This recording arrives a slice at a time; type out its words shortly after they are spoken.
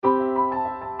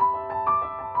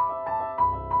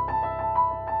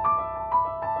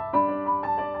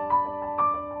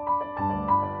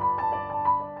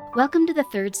Welcome to the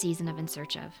third season of In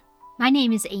Search Of. My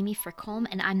name is Amy Frykholm,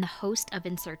 and I'm the host of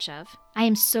In Search Of. I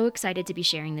am so excited to be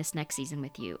sharing this next season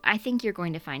with you. I think you're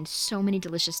going to find so many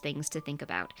delicious things to think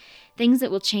about. Things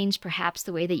that will change perhaps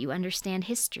the way that you understand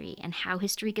history and how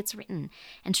history gets written,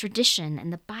 and tradition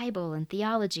and the Bible and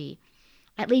theology.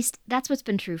 At least, that's what's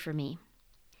been true for me.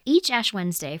 Each Ash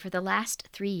Wednesday for the last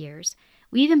 3 years,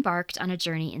 we've embarked on a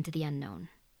journey into the unknown.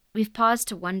 We've paused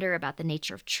to wonder about the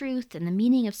nature of truth and the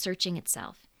meaning of searching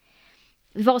itself.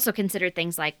 We've also considered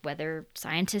things like whether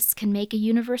scientists can make a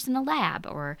universe in a lab,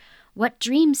 or what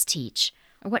dreams teach,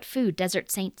 or what food desert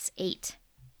saints ate.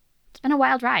 It's been a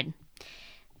wild ride.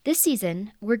 This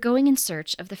season, we're going in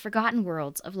search of the forgotten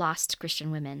worlds of lost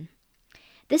Christian women.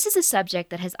 This is a subject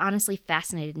that has honestly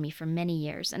fascinated me for many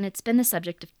years, and it's been the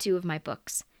subject of 2 of my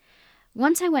books.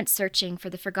 Once I went searching for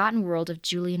the forgotten world of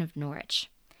Julian of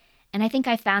Norwich, and I think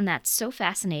I found that so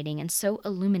fascinating and so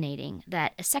illuminating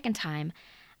that a second time,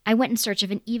 I went in search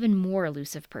of an even more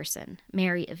elusive person,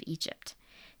 Mary of Egypt,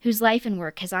 whose life and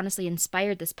work has honestly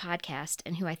inspired this podcast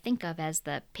and who I think of as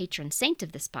the patron saint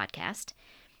of this podcast,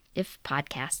 if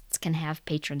podcasts can have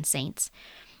patron saints.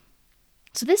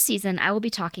 So this season, I will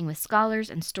be talking with scholars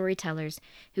and storytellers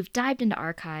who've dived into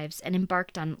archives and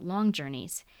embarked on long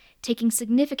journeys, taking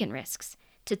significant risks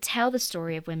to tell the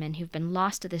story of women who've been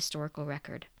lost to the historical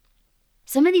record.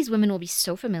 Some of these women will be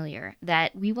so familiar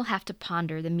that we will have to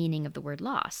ponder the meaning of the word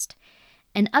lost,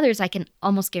 and others I can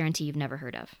almost guarantee you've never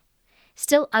heard of.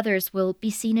 Still others will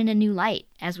be seen in a new light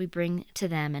as we bring to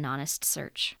them an honest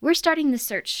search. We're starting this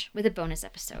search with a bonus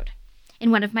episode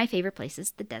in one of my favorite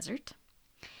places, the desert.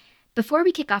 Before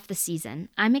we kick off the season,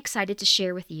 I'm excited to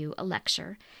share with you a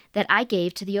lecture that I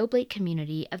gave to the Oblate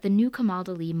community of the New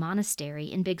Camaldoli Monastery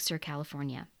in Big Sur,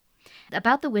 California,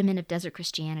 about the women of desert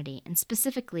Christianity, and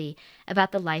specifically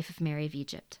about the life of Mary of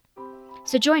Egypt.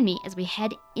 So join me as we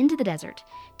head into the desert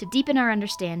to deepen our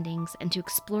understandings and to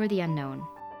explore the unknown.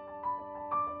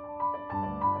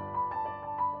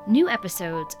 New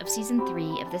episodes of Season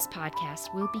 3 of this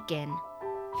podcast will begin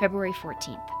February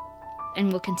 14th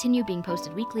and will continue being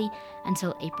posted weekly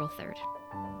until April 3rd.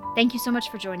 Thank you so much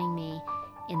for joining me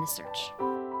in the search.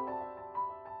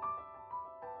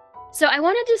 So I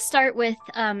wanted to start with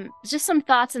just some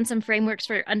thoughts and some frameworks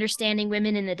for understanding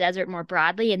women in the desert more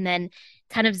broadly, and then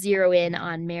kind of zero in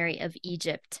on Mary of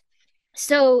Egypt.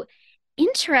 So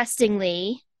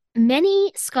interestingly,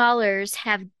 many scholars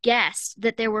have guessed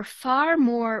that there were far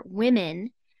more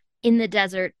women in the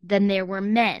desert than there were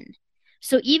men.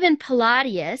 So even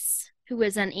Palladius, who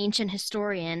was an ancient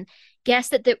historian,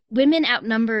 guessed that the women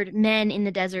outnumbered men in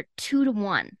the desert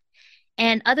 2-to-1.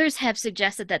 And others have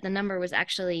suggested that the number was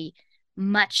actually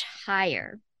much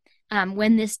higher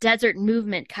when this desert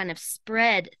movement kind of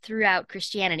spread throughout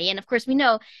Christianity. And of course, we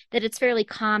know that it's fairly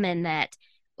common that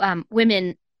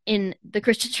women in the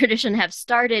Christian tradition have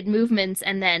started movements,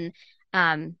 and then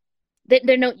they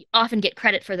don't often get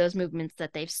credit for those movements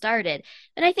that they've started.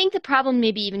 And I think the problem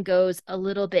maybe even goes a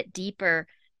little bit deeper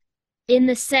in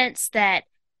the sense that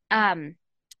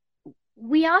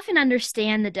we often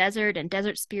understand the desert and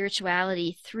desert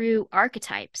spirituality through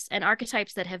archetypes, and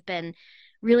archetypes that have been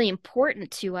really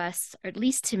important to us, or at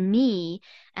least to me,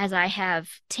 as I have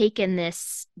taken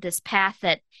this path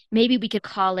that maybe we could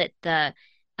call it the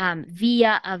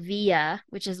via avia,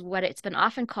 which is what it's been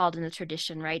often called in the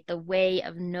tradition, right? The way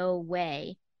of no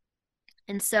way.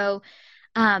 And so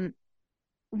when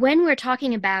we're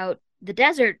talking about the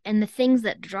desert and the things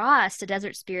that draw us to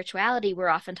desert spirituality, we're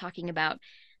often talking about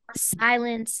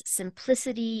silence,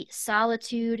 simplicity,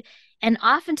 solitude, and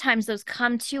oftentimes those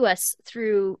come to us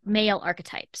through male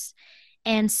archetypes.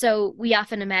 And so we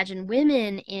often imagine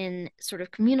women in sort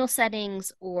of communal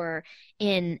settings or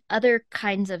in other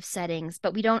kinds of settings,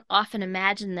 but we don't often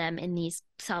imagine them in these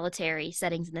solitary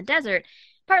settings in the desert,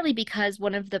 partly because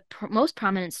one of the most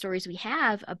prominent stories we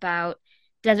have about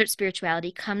desert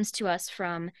spirituality comes to us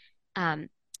from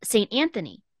Saint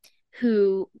Anthony,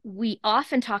 who we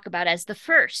often talk about as the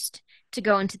first to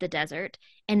go into the desert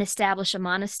and establish a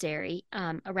monastery.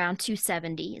 Around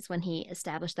 270 is when he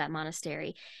established that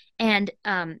monastery. And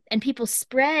people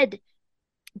spread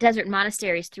desert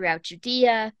monasteries throughout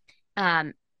Judea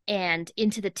and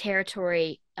into the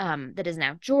territory that is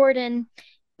now Jordan,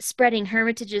 spreading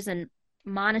hermitages and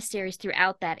monasteries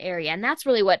throughout that area. And that's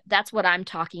what I'm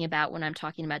talking about when I'm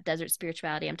talking about desert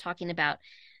spirituality. I'm talking about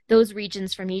those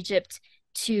regions from Egypt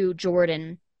to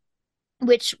Jordan,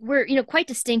 which were, quite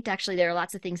distinct. Actually, there are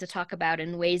lots of things to talk about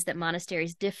in ways that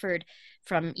monasteries differed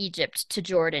from Egypt to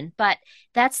Jordan, but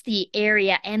that's the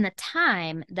area and the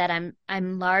time that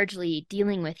I'm largely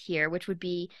dealing with here, which would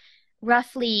be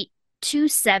roughly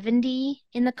 270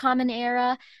 in the Common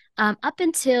Era up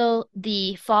until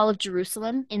the fall of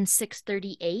Jerusalem in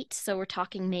 638. So we're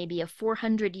talking maybe a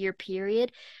 400-year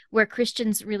period where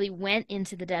Christians really went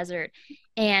into the desert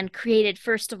and created,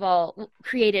 first of all,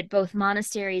 created both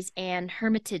monasteries and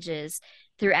hermitages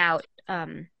throughout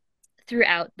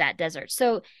throughout that desert.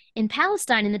 So in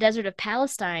Palestine, in the desert of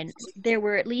Palestine, there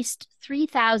were at least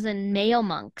 3,000 male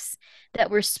monks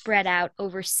that were spread out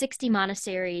over 60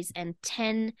 monasteries and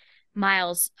 10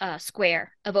 miles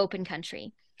square of open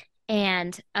country.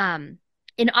 And often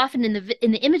in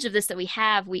the image of this that we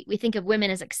have, we think of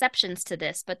women as exceptions to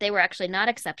this, but they were actually not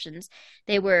exceptions.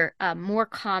 They were more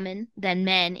common than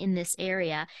men in this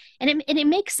area, and it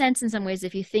makes sense in some ways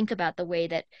if you think about the way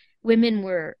that women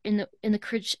were in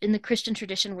the Christian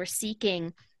tradition were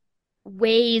seeking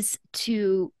ways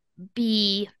to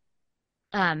be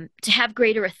to have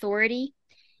greater authority.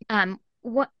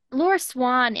 What Laura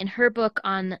Swan in her book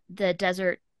on the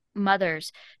desert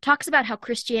mothers talks about how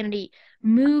Christianity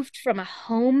moved from a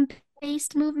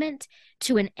home-based movement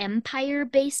to an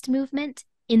empire-based movement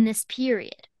in this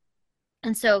period.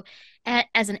 And so,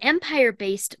 as an empire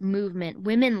based movement,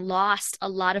 women lost a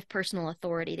lot of personal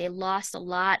authority. They lost a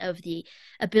lot of the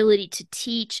ability to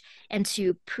teach and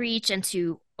to preach and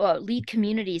to lead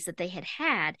communities that they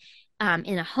had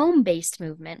in a home based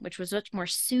movement, which was much more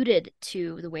suited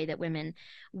to the way that women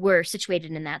were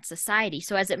situated in that society.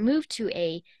 So, as it moved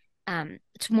to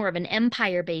more of an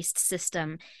empire based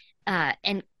system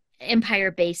and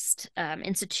empire-based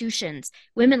institutions,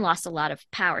 women lost a lot of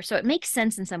power. So it makes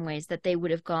sense in some ways that they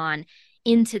would have gone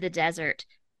into the desert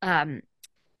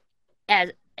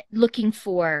as looking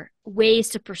for ways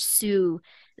to pursue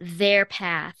their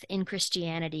path in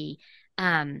Christianity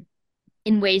in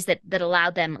ways that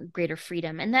allowed them greater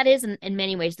freedom. And that is, in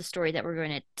many ways, the story that we're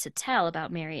going to tell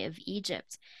about Mary of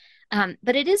Egypt.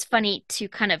 But it is funny to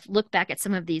kind of look back at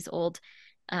some of these old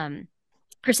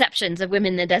perceptions of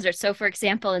women in the desert. So, for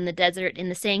example, in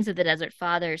the sayings of the Desert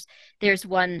Fathers, there's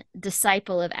one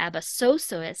disciple of Abba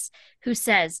Sosois who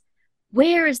says,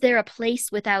 "Where is there a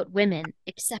place without women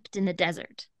except in the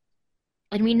desert?"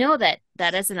 And we know that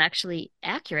that isn't actually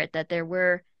accurate, that there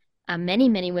were many,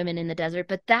 many women in the desert,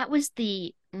 but that was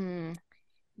the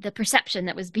perception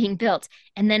that was being built.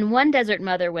 And then one desert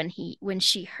mother, when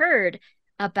she heard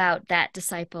about that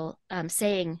disciple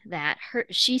saying that,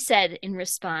 she said in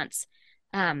response,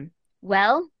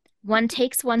 well, one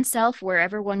takes oneself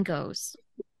wherever one goes.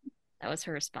 That was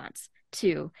her response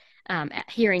to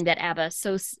hearing that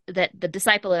that the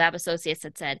disciple of Abba Sosius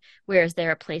had said, "Where is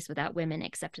there a place without women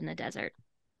except in the desert?"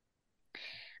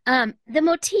 The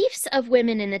motifs of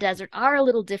women in the desert are a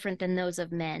little different than those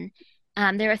of men.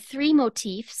 There are three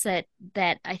motifs that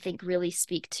I think really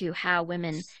speak to how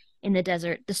women in the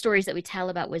desert, the stories that we tell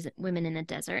about women in the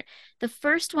desert. The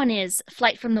first one is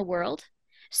flight from the world.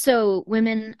 So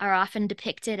women are often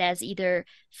depicted as either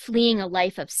fleeing a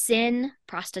life of sin,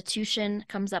 prostitution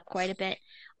comes up quite a bit,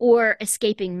 or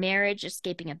escaping marriage,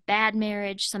 escaping a bad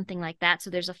marriage, something like that. So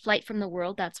there's a flight from the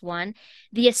world, that's one.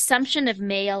 The assumption of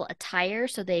male attire,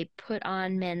 so they put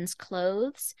on men's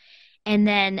clothes. And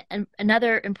then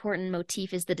another important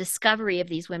motif is the discovery of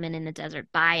these women in the desert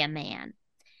by a man.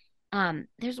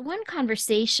 There's one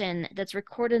conversation that's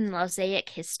recorded in Mosaic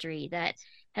history that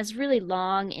has really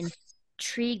long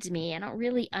intrigued me. I don't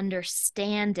really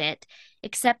understand it,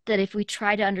 except that if we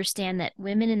try to understand that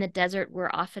women in the desert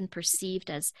were often perceived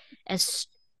as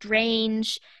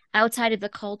strange, outside of the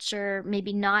culture,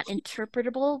 maybe not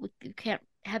interpretable, we can't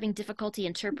having difficulty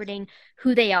interpreting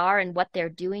who they are and what they're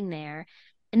doing there.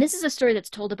 And this is a story that's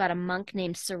told about a monk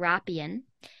named Serapion.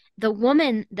 The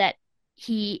woman that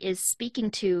he is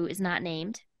speaking to is not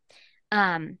named.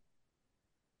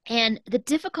 And the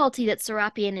difficulty that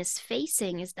Serapion is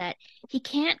facing is that he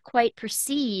can't quite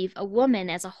perceive a woman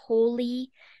as a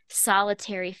holy,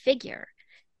 solitary figure.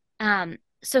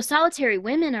 So solitary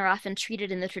women are often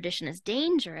treated in the tradition as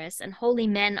dangerous, and holy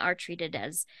men are treated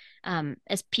as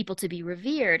people to be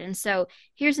revered. And so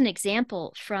here's an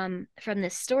example from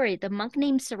this story. The monk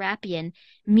named Serapion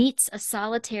meets a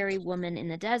solitary woman in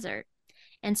the desert.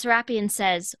 And Serapion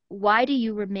says, "Why do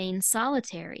you remain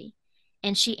solitary?"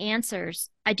 And she answers,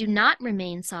 "I do not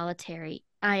remain solitary.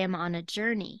 I am on a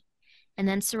journey." And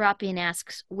then Serapion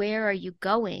asks, "Where are you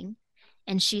going?"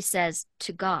 And she says,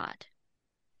 "To God."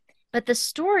 But the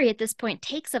story at this point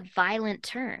takes a violent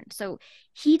turn. So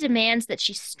he demands that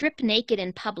she strip naked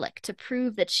in public to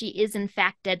prove that she is in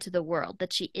fact dead to the world,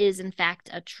 that she is in fact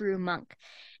a true monk.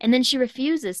 And then she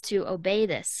refuses to obey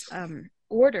this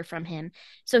order from him.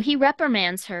 So he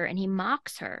reprimands her and he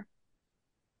mocks her.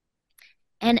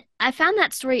 And I found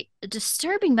that story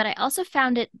disturbing, but I also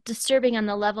found it disturbing on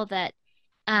the level that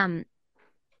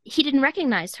he didn't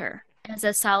recognize her as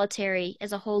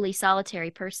as a wholly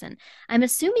solitary person. I'm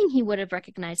assuming he would have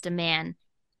recognized a man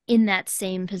in that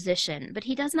same position, but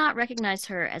he does not recognize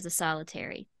her as a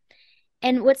solitary.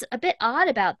 And what's a bit odd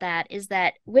about that is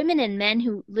that women and men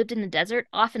who lived in the desert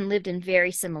often lived in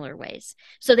very similar ways.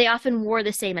 So they often wore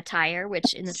the same attire,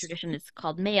 which in the tradition is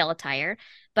called male attire,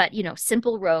 but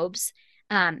simple robes.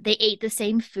 They ate the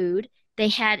same food. They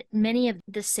had many of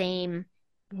the same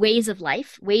ways of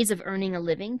life, ways of earning a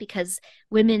living, because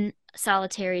women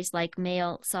solitaries, like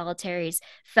male solitaries,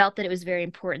 felt that it was very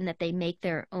important that they make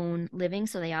their own living.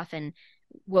 So they often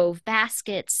wove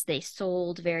baskets, they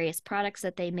sold various products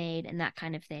that they made, and that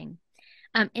kind of thing.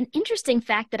 An interesting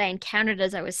fact that I encountered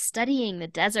as I was studying the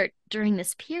desert during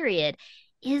this period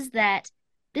is that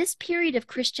this period of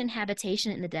Christian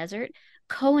habitation in the desert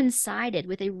coincided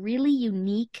with a really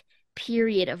unique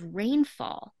period of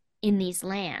rainfall in these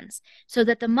lands, so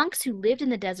that the monks who lived in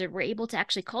the desert were able to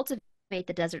actually cultivate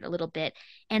the desert a little bit,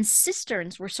 and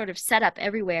cisterns were sort of set up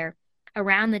everywhere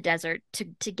around the desert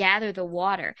to gather the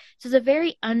water. So it's a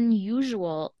very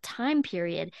unusual time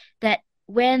period that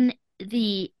when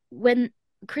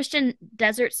Christian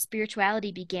desert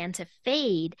spirituality began to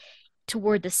fade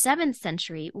toward the 7th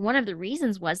century, one of the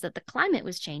reasons was that the climate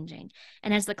was changing.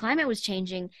 And as the climate was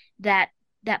changing, that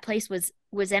place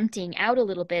was emptying out a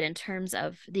little bit in terms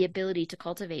of the ability to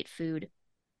cultivate food,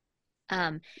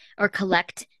 or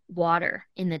collect water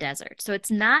in the desert. So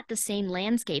it's not the same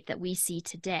landscape that we see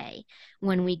today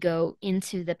when we go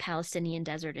into the Palestinian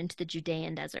desert, into the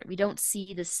Judean desert. We don't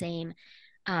see the same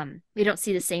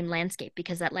landscape,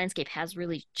 because that landscape has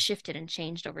really shifted and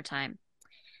changed over time.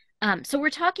 So when we're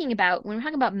talking about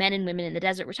men and women in the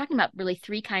desert, we're talking about really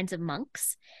three kinds of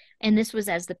monks. And this was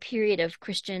as the period of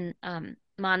Christian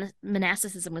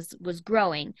monasticism was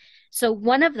growing. So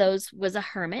one of those was a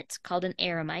hermit called an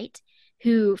eremite,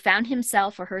 who found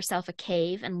himself or herself a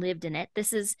cave and lived in it.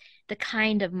 This is the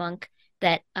kind of monk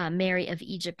that Mary of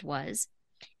Egypt was.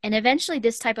 And eventually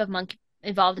this type of monk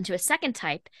evolved into a second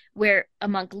type, where a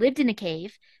monk lived in a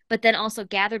cave, but then also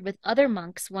gathered with other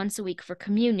monks once a week for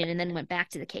communion, and then went back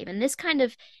to the cave. And this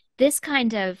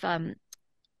kind of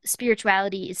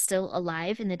spirituality is still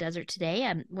alive in the desert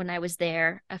today. When I was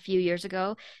there a few years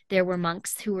ago, there were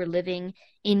monks who were living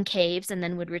in caves and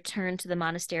then would return to the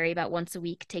monastery about once a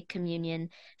week, take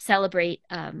communion, celebrate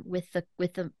with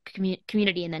the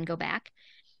community, and then go back.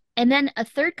 And then a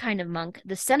third kind of monk,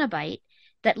 the Cenobite,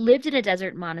 that lived in a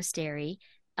desert monastery,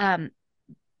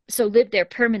 so lived there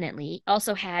permanently,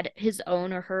 also had his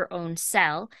own or her own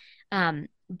cell,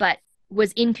 but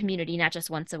was in community not just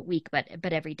once a week, but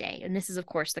every day. And this is, of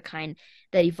course, the kind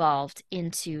that evolved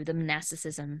into the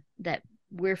monasticism that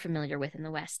we're familiar with in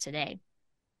the West today.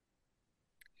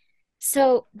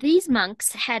 So these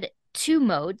monks had two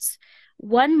modes.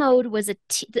 One mode was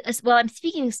well, I'm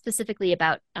speaking specifically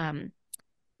about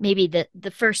maybe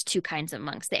the first two kinds of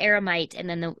monks, the eremite and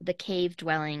then the cave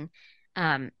dwelling,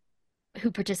 who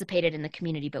participated in the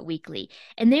community but weekly.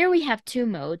 And there we have two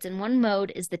modes, and one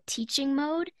mode is the teaching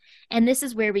mode, and this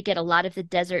is where we get a lot of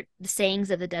the sayings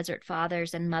of the desert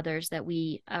fathers and mothers that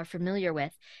we are familiar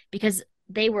with, because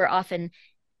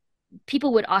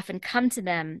people would often come to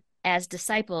them as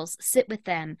disciples, sit with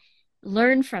them,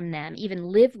 learn from them, even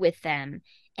live with them,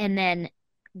 and then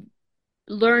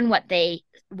learn what they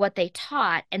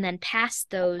taught, and then pass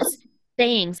those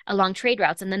sayings along trade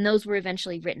routes, and then those were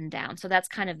eventually written down. So that's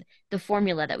kind of the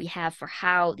formula that we have for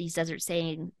how these desert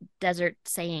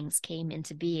sayings came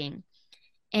into being.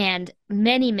 And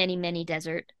many, many, many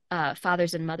desert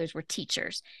fathers and mothers were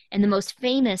teachers, and the most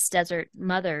famous desert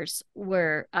mothers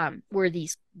were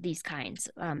these kinds,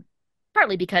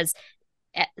 partly because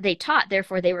they taught,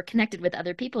 therefore they were connected with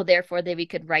other people, therefore we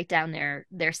could write down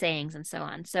their sayings and so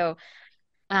on. So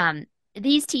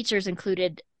these teachers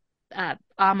included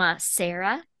Amma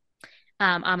Sarah,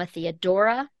 Amma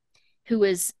Theodora, who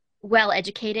was well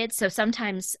educated. So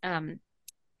sometimes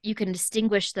you can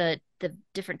distinguish the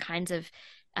different kinds of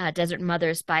desert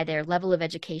mothers by their level of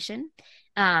education.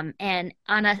 And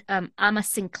Amma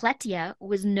Syncletia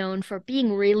was known for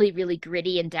being really, really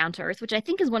gritty and down to earth, which I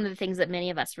think is one of the things that many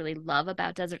of us really love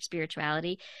about desert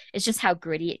spirituality. It's just how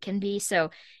gritty it can be.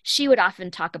 So she would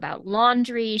often talk about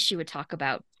laundry. She would talk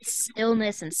about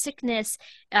illness and sickness.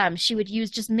 She would use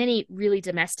just many really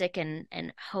domestic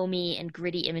and homey and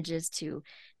gritty images to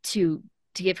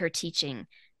give her teaching.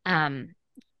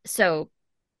 So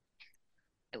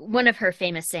one of her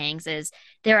famous sayings is,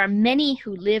 "There are many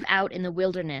who live out in the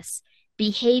wilderness,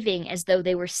 behaving as though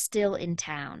they were still in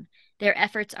town. Their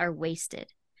efforts are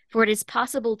wasted, for it is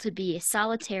possible to be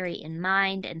solitary in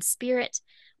mind and spirit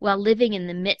while living in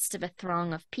the midst of a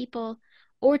throng of people,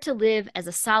 or to live as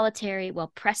a solitary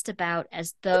while pressed about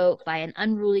as though by an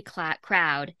unruly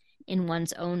crowd in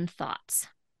one's own thoughts.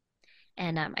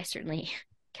 And I certainly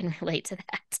can relate to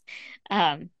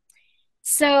that.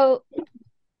 So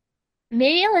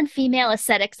male and female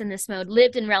ascetics in this mode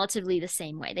lived in relatively the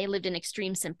same way. They lived in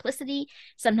extreme simplicity.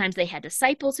 Sometimes they had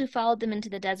disciples who followed them into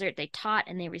the desert. They taught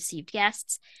and they received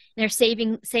guests. Their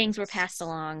sayings were passed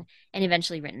along and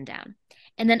eventually written down.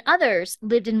 And then others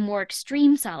lived in more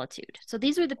extreme solitude. So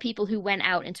these were the people who went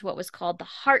out into what was called the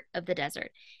heart of the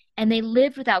desert, and they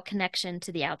lived without connection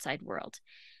to the outside world.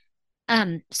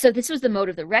 So this was the mode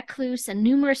of the recluse, and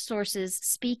numerous sources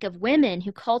speak of women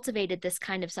who cultivated this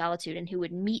kind of solitude and who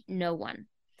would meet no one.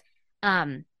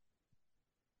 And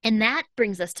that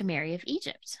brings us to Mary of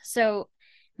Egypt. So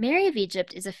Mary of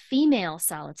Egypt is a female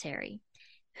solitary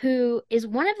who is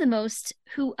one of the most,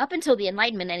 who up until the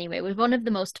Enlightenment anyway, was one of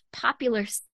the most popular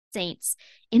saints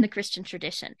in the Christian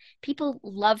tradition. People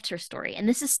loved her story, and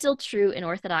this is still true in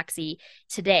Orthodoxy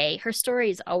today. Her story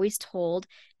is always told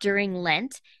during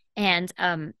Lent. And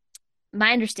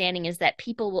my understanding is that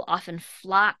people will often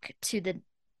flock to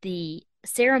the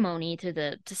ceremony,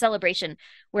 to celebration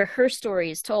where her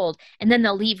story is told, and then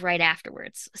they'll leave right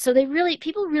afterwards. So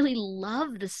people really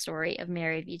love the story of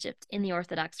Mary of Egypt in the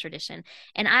Orthodox tradition,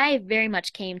 and I very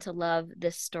much came to love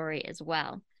this story as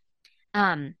well.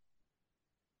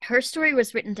 Her story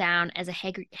was written down as a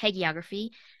hagiography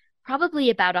probably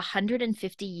about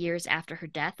 150 years after her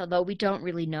death, although we don't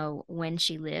really know when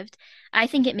she lived. I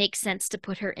think it makes sense to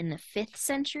put her in the 5th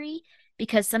century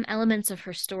because some elements of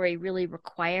her story really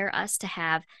require us to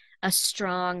have a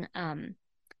strong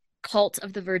cult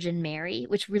of the Virgin Mary,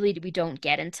 which really we don't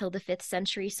get until the 5th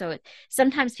century. So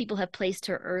sometimes people have placed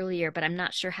her earlier, but I'm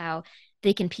not sure how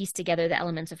they can piece together the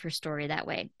elements of her story that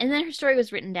way. And then her story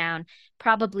was written down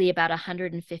probably about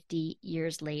 150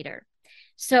 years later.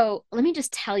 So let me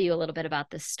just tell you a little bit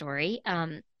about this story.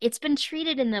 It's been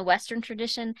treated in the Western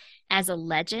tradition as a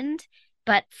legend,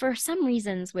 but for some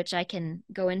reasons, which I can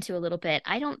go into a little bit,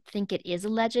 I don't think it is a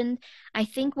legend. I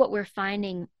think what we're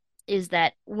finding is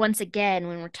that, once again,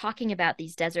 when we're talking about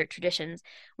these desert traditions,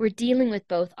 we're dealing with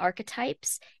both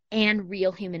archetypes and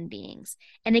real human beings.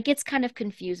 And it gets kind of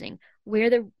confusing where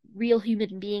the real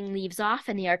human being leaves off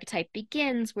and the archetype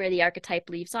begins, where the archetype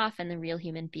leaves off and the real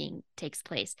human being takes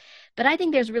place. But I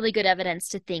think there's really good evidence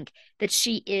to think that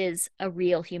she is a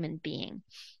real human being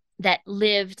that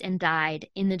lived and died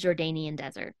in the Jordanian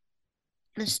desert.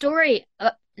 The story,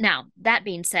 now, that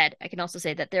being said, I can also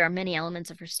say that there are many elements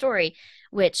of her story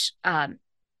which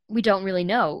we don't really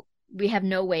know. We have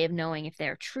no way of knowing if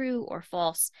they're true or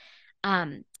false.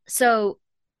 So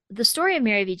the story of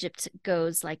Mary of Egypt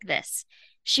goes like this.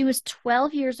 She was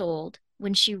 12 years old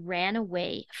when she ran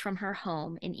away from her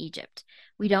home in Egypt.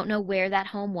 We don't know where that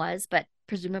home was, but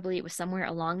presumably it was somewhere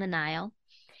along the Nile.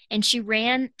 And she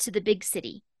ran to the big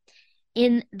city.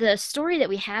 In the story that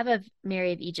we have of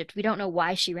Mary of Egypt, we don't know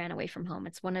why she ran away from home.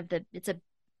 It's one of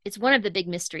the big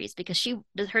mysteries because she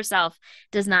herself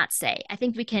does not say. I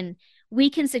think we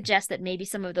can suggest that maybe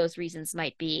some of those reasons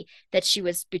might be that she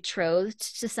was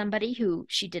betrothed to somebody who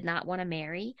she did not want to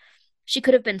marry. She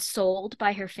could have been sold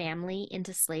by her family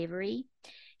into slavery.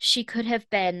 She could have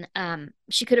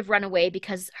run away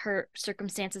because her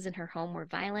circumstances in her home were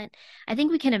violent. I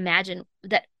think we can imagine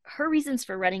that her reasons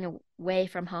for running away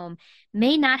from home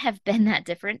may not have been that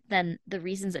different than the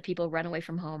reasons that people run away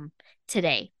from home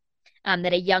today,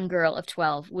 that a young girl of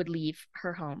 12 would leave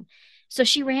her home. So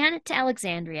she ran to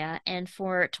Alexandria, and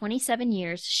for 27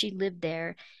 years, she lived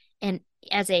there and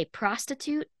as a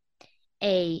prostitute,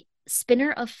 a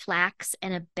spinner of flax,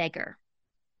 and a beggar.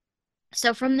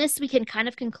 So from this, we can kind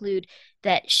of conclude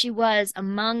that she was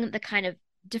among the kind of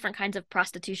different kinds of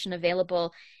prostitution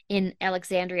available in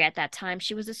Alexandria at that time.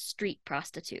 She was a street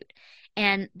prostitute.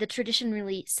 And the tradition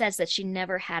really says that she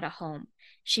never had a home.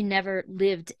 She never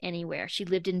lived anywhere. She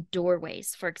lived in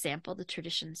doorways, for example, the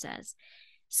tradition says.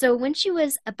 So when she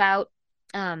was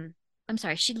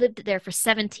she lived there for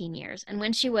 17 years. And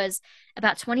when she was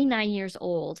about 29 years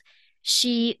old,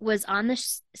 she was on the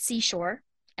seashore,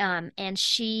 and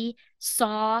she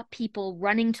saw people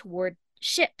running toward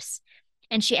ships.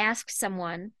 And she asked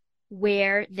someone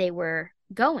where they were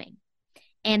going.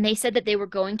 And they said that they were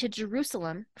going to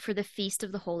Jerusalem for the Feast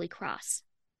of the Holy Cross.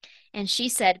 And she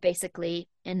said basically,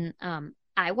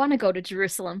 I want to go to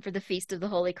Jerusalem for the Feast of the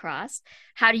Holy Cross.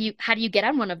 How do you get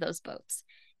on one of those boats?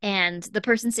 And the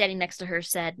person standing next to her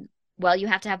said, well, you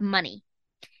have to have money.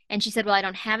 And she said, well, I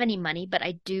don't have any money, but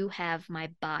I do have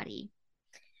my body.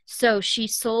 So she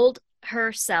sold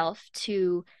herself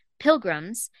to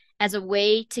pilgrims as a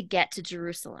way to get to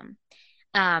Jerusalem.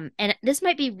 And this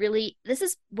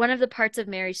is one of the parts of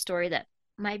Mary's story that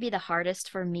might be the hardest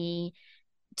for me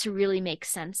to really make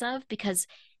sense of, because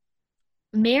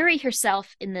Mary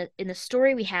herself, in the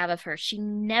story we have of her, she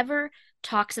never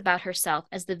talks about herself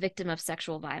as the victim of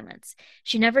sexual violence.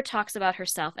 She never talks about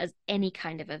herself as any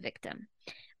kind of a victim.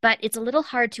 But it's a little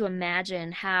hard to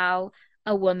imagine how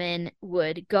a woman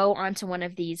would go onto one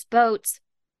of these boats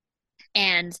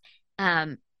and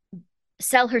um,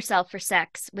 sell herself for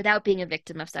sex without being a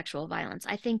victim of sexual violence.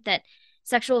 I think that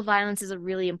sexual violence is a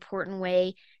really important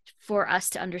way for us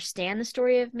to understand the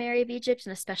story of Mary of Egypt,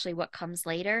 and especially what comes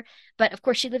later. But of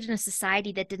course, she lived in a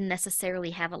society that didn't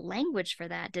necessarily have a language for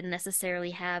that, didn't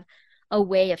necessarily have a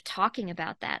way of talking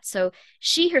about that. So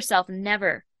she herself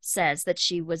never says that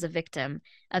she was a victim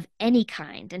of any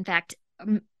kind. In fact,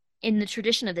 in the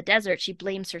tradition of the desert, she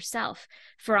blames herself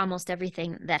for almost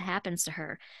everything that happens to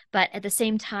her. But at the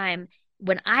same time,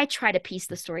 when I try to piece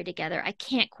the story together, I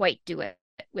can't quite do it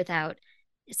without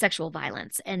sexual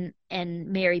violence and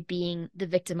Mary being the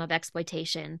victim of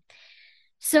exploitation.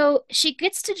 So she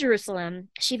gets to Jerusalem.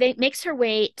 She makes her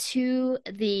way to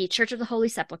the Church of the Holy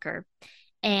Sepulchre,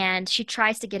 and she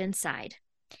tries to get inside.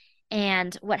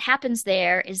 And what happens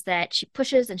there is that she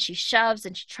pushes and she shoves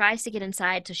and she tries to get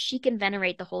inside so she can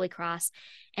venerate the Holy Cross.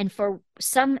 And for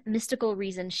some mystical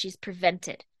reason, she's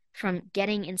prevented from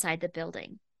getting inside the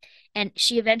building. And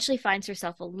she eventually finds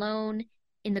herself alone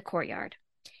in the courtyard.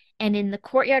 And in the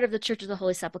courtyard of the Church of the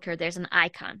Holy Sepulchre, there's an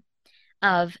icon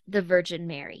of the Virgin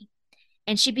Mary.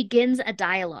 And she begins a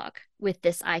dialogue with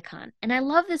this icon. And I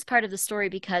love this part of the story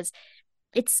because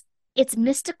it's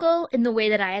mystical in the way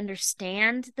that I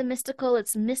understand the mystical.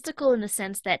 It's mystical in the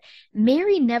sense that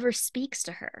Mary never speaks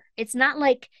to her. It's not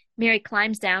like Mary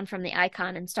climbs down from the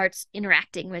icon and starts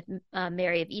interacting with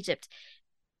Mary of Egypt.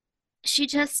 She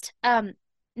just,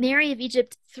 Mary of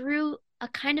Egypt, through a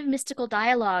kind of mystical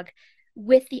dialogue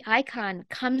with the icon,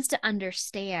 comes to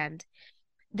understand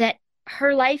that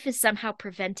her life is somehow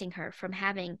preventing her from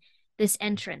having this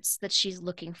entrance that she's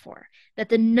looking for, that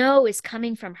the no is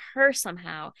coming from her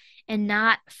somehow and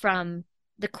not from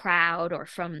the crowd or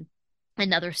from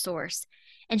another source.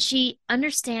 And she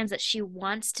understands that she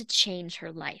wants to change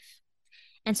her life.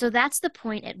 And so that's the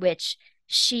point at which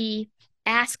she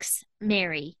asks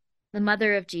Mary, the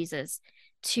mother of Jesus,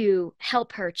 to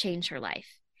help her change her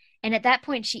life. And at that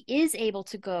point, she is able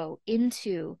to go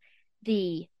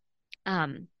the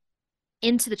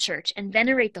into the church and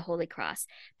venerate the Holy Cross.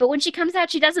 But when she comes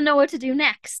out, she doesn't know what to do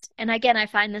next. And again, I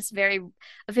find this a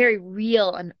very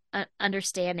real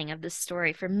understanding of this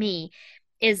story for me,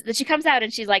 is that she comes out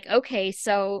and she's like, okay,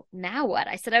 so now what?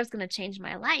 I said I was going to change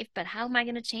my life, but how am I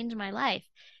going to change my life?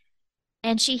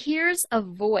 And she hears a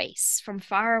voice from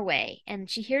far away, and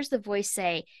she hears the voice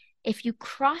say, if you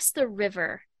cross the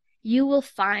river, you will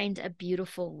find a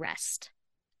beautiful rest.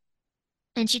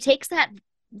 And she takes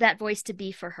that voice to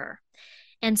be for her.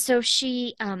 And so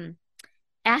she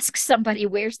asks somebody,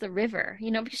 where's the river?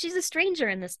 Because she's a stranger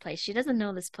in this place. She doesn't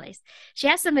know this place. She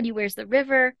asks somebody, where's the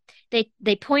river?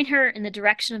 They point her in the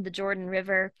direction of the Jordan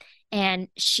River, and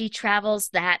she travels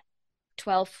that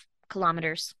 12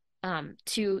 kilometers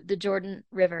to the Jordan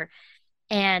River,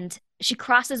 and she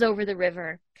crosses over the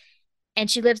river, and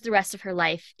she lives the rest of her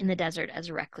life in the desert as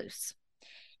a recluse.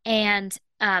 And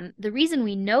the reason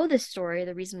we know this story,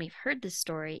 the reason we've heard this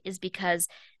story, is because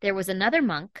there was another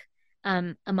monk,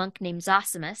 a monk named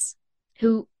Zosimus,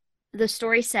 who the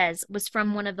story says was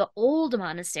from one of the old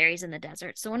monasteries in the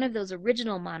desert, so one of those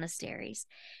original monasteries.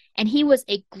 And he was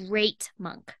a great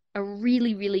monk, a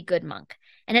really, really good monk.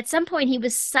 And at some point, he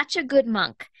was such a good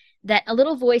monk that a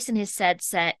little voice in his head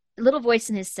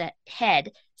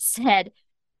said,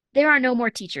 there are no more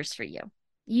teachers for you.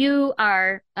 You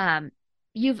are,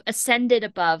 you've ascended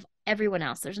above everyone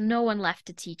else. There's no one left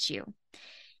to teach you.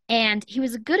 And he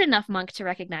was a good enough monk to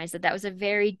recognize that that was a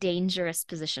very dangerous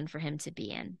position for him to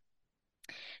be in.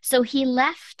 So he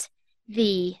left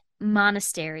the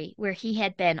monastery where he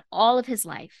had been all of his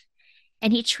life,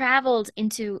 and he traveled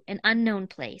into an unknown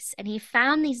place, and he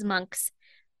found these monks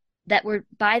that were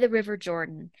by the River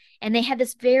Jordan, and they had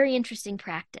this very interesting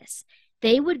practice.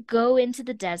 They would go into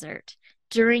the desert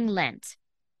during Lent,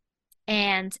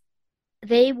 and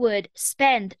they would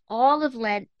spend all of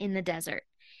Lent in the desert.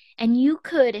 And you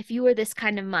could, if you were this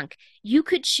kind of monk, you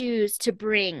could choose to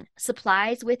bring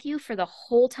supplies with you for the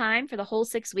whole time, for the whole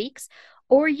 6 weeks,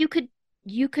 or you could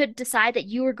decide that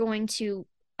you were going to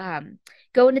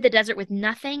go into the desert with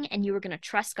nothing, and you were going to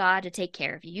trust God to take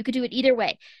care of you. You could do it either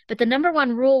way. But the number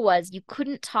one rule was you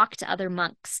couldn't talk to other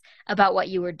monks about what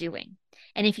you were doing.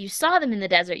 And if you saw them in the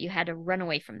desert, you had to run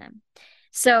away from them.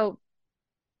 So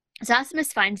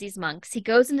Zosimus finds these monks. He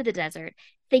goes into the desert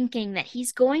thinking that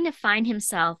he's going to find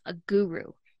himself a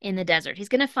guru in the desert. He's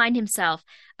going to find himself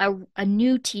a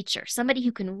new teacher, somebody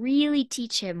who can really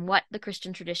teach him what the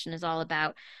Christian tradition is all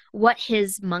about, what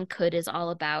his monkhood is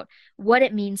all about, what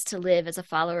it means to live as a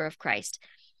follower of Christ.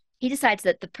 He decides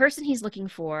that the person he's looking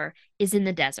for is in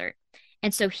the desert.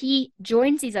 And so he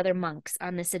joins these other monks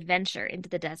on this adventure into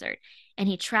the desert, and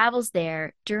he travels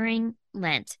there during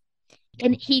Lent.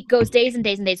 And he goes days and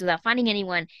days and days without finding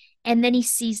anyone. And then he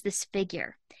sees this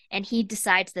figure, and he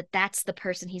decides that that's the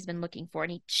person he's been looking for.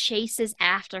 And he chases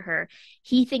after her.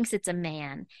 He thinks it's a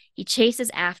man. He chases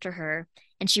after her,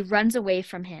 and she runs away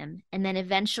from him. And then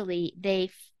eventually they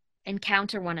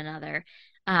encounter one another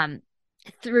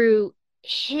through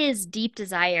his deep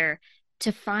desire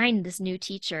to find this new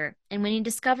teacher. And when he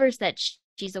discovers that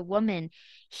she's a woman,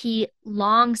 he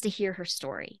longs to hear her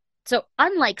story. So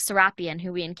unlike Serapion,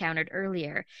 who we encountered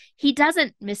earlier, he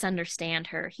doesn't misunderstand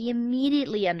her. He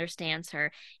immediately understands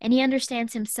her, and he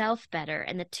understands himself better.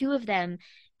 And the two of them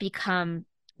become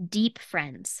deep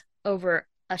friends over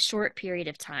a short period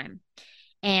of time.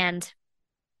 And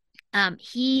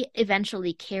he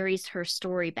eventually carries her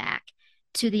story back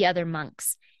to the other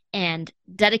monks and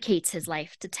dedicates his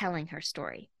life to telling her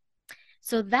story.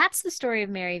 So that's the story of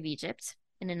Mary of Egypt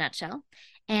in a nutshell.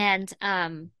 And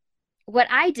what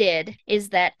I did is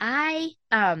that I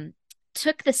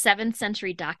took the 7th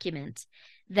century document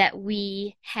that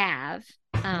we have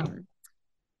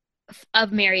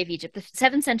of Mary of Egypt, the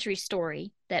 7th century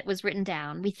story that was written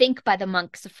down, we think by the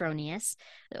monk Sophronius,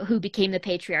 who became the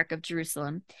Patriarch of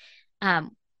Jerusalem.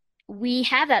 We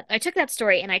have that. I took that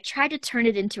story and I tried to turn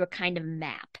it into a kind of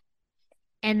map.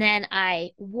 And then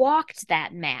I walked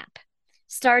that map,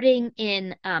 starting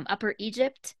in Upper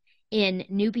Egypt, in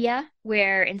Nubia,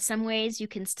 where in some ways you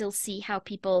can still see how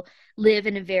people live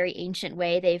in a very ancient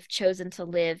way. They've chosen to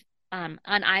live on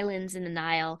islands in the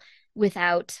Nile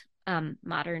without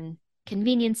modern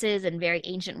conveniences and very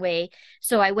ancient way.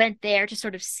 So I went there to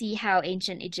sort of see how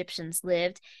ancient Egyptians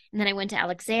lived. And then I went to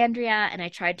Alexandria and I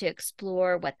tried to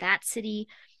explore what that city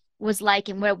was like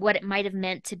and what it might have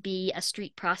meant to be a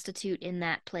street prostitute in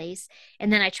that place.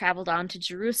 And then I traveled on to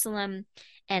Jerusalem,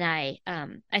 and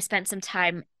I spent some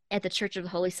time at the Church of the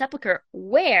Holy Sepulchre,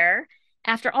 where,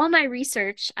 after all my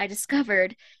research, I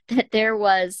discovered that there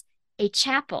was a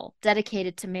chapel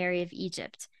dedicated to Mary of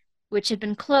Egypt, which had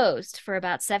been closed for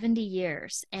about 70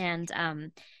 years. And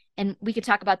we could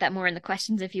talk about that more in the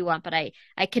questions if you want, but I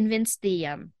convinced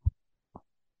the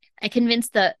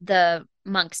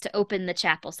monks to open the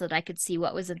chapel so that I could see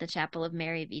what was in the chapel of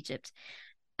Mary of Egypt.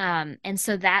 And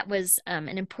so that was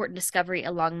an important discovery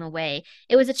along the way.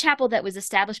 It was a chapel that was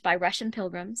established by Russian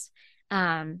pilgrims,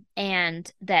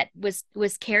 and that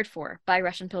was cared for by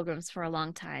Russian pilgrims for a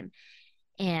long time,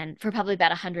 and for probably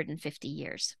about 150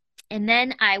 years. And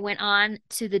then I went on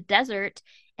to the desert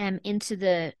and into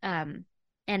the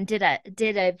and did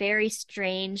a very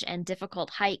strange and difficult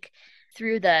hike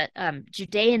through the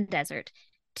Judean desert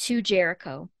to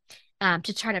Jericho,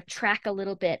 to try to track a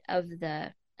little bit of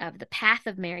the path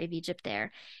of Mary of Egypt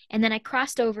there. And then I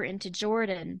crossed over into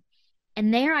Jordan,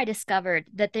 and there I discovered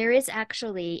that there is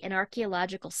actually an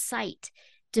archaeological site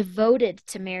devoted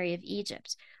to Mary of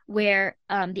Egypt, where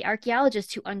the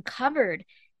archaeologist who uncovered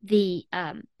this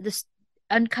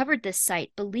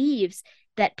site believes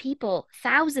that people,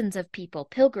 thousands of people,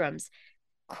 pilgrims,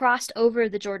 crossed over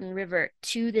the Jordan River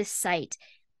to this site,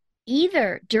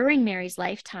 either during Mary's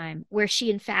lifetime, where she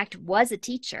in fact was a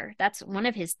teacher. That's one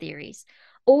of his theories.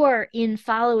 Or in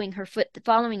following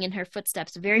in her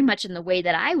footsteps, very much in the way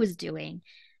that I was doing.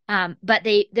 But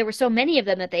there were so many of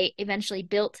them that they eventually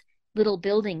built little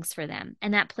buildings for them.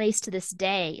 And that place to this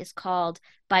day is called,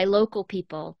 by local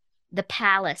people, the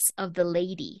Palace of the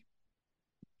Lady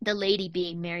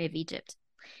being Mary of Egypt.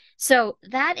 So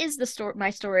that is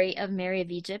my story of Mary of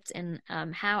Egypt, and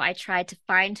how I tried to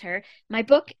find her. My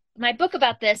book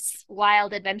about this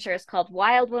wild adventure is called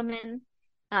Wild Woman.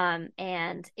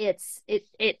 And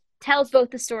it tells both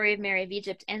the story of Mary of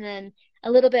Egypt and then a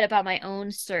little bit about my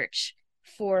own search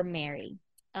for Mary,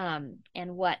 and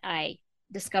what I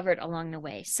discovered along the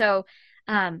way. So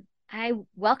I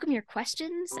welcome your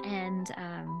questions, and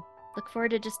look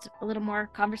forward to just a little more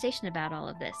conversation about all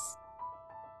of this.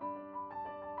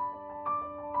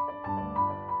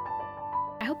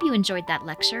 I hope you enjoyed that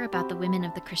lecture about the women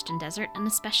of the Christian desert, and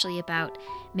especially about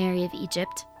Mary of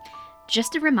Egypt.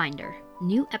 Just a reminder,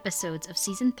 new episodes of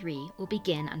Season 3 will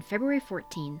begin on February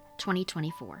 14,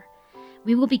 2024.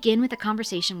 We will begin with a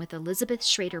conversation with Elizabeth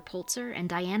Schrader-Polzer and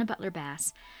Diana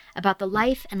Butler-Bass about the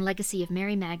life and legacy of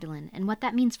Mary Magdalene and what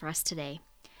that means for us today.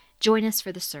 Join us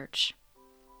for the search.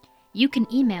 You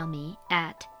can email me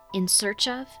at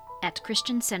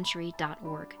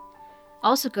insearchof@christiancentury.org.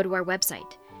 Also go to our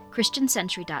website,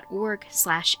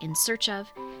 christiancentury.org/insearchof,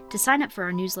 to sign up for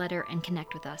our newsletter and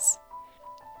connect with us.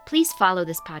 Please follow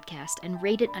this podcast and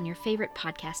rate it on your favorite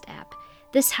podcast app.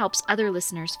 This helps other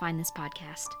listeners find this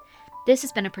podcast. This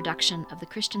has been a production of the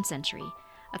Christian Century,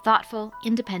 a thoughtful,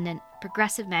 independent,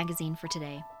 progressive magazine for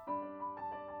today.